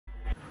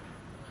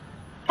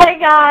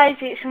guys,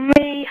 it's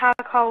me,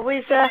 HARDCORE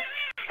Wizh,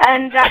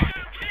 and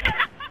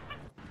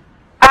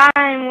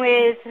I'm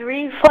with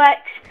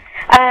Reflex,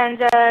 and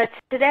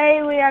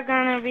today we are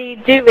going to be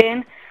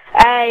doing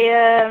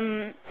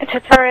a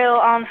tutorial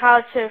on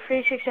how to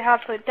 360 hard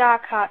flip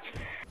dark hatch.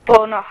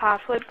 Well, not hard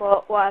flip,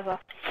 but whatever.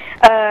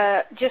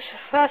 Just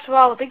first of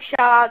all, a big shout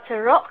out to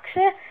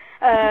Roxy.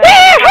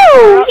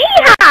 Woohoo!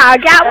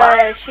 Yeehaw! Got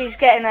one! She's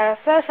getting her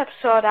first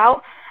episode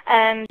out,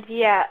 and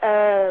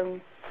yeah,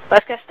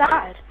 let's get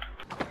started.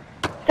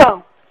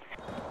 So,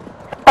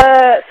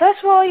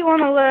 first of all, you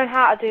want to learn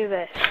how to do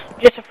this.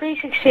 Just a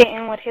 360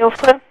 inward heel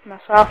flip,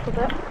 myself a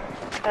bit.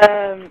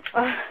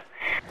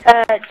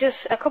 Just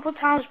a couple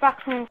times back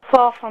and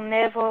forth on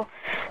navel.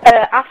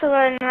 After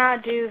learning how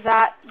to do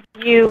that,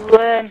 you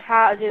learn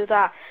how to do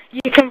that.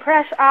 You can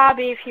press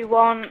RB if you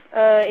want,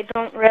 it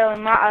don't really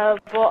matter,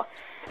 but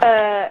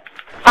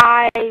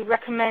I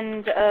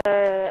recommend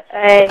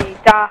a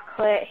dark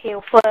lit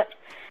heel flip,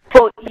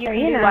 but you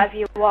can do whatever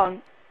you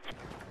want.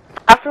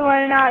 After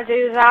learning how to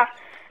do that,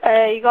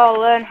 you gotta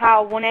learn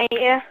how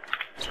 180.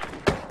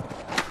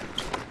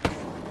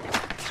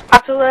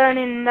 After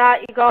learning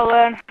that, you gotta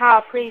learn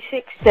how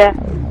 360.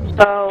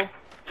 So,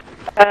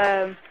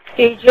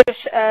 you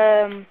just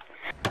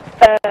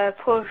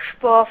push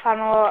both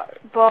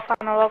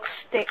analog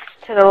sticks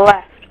to the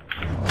left.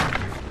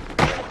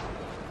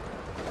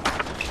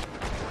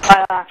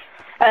 Like that.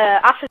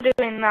 After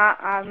doing that,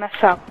 I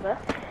messed up a bit.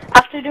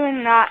 After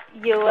doing that,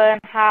 you learn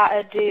how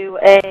to do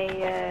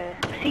a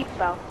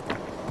seatbelt.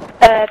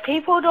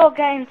 People don't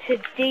get into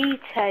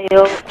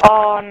detail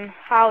on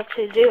how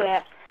to do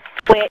it,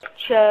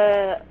 which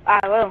I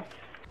will.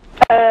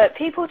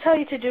 People tell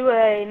you to do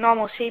a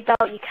normal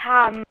seatbelt. You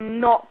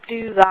cannot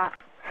do that.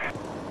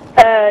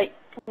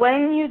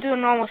 When you do a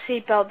normal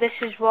seatbelt, this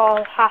is what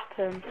will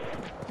happen.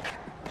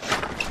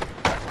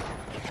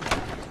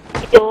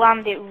 You'll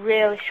land it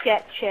really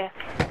sketchy,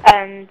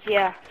 and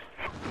yeah.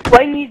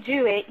 When you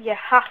do it, you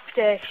have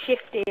to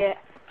shift it,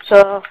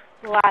 so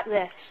like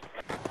this.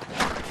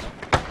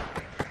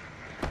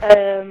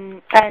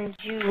 And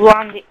you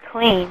land it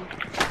clean.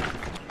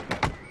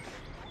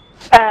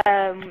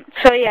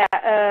 So yeah,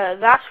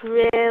 that's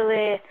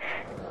really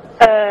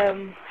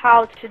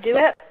how to do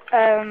it,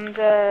 and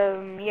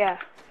yeah.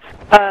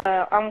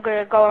 I'm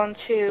gonna go on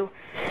to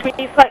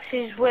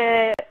Reflex's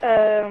where,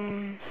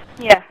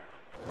 yeah.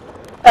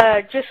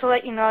 Just to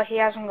let you know, he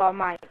hasn't got a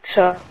mic,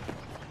 so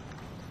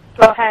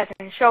go ahead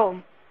and show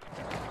him.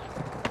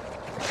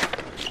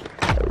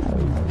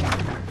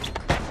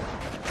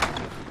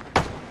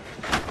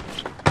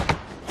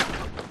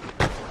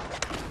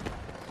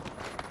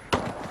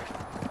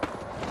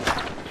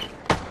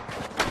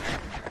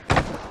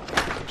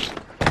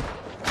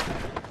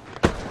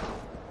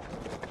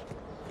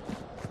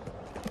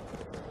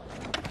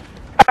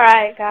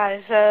 Alright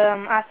guys,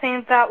 I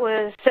think that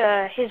was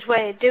his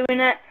way of doing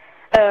it.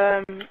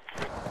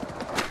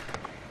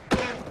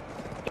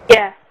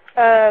 Yeah,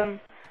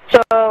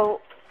 so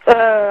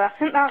I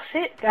think that's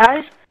it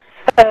guys.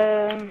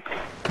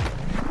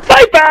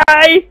 Bye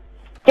bye!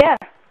 Yeah,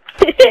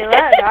 see you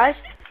later guys.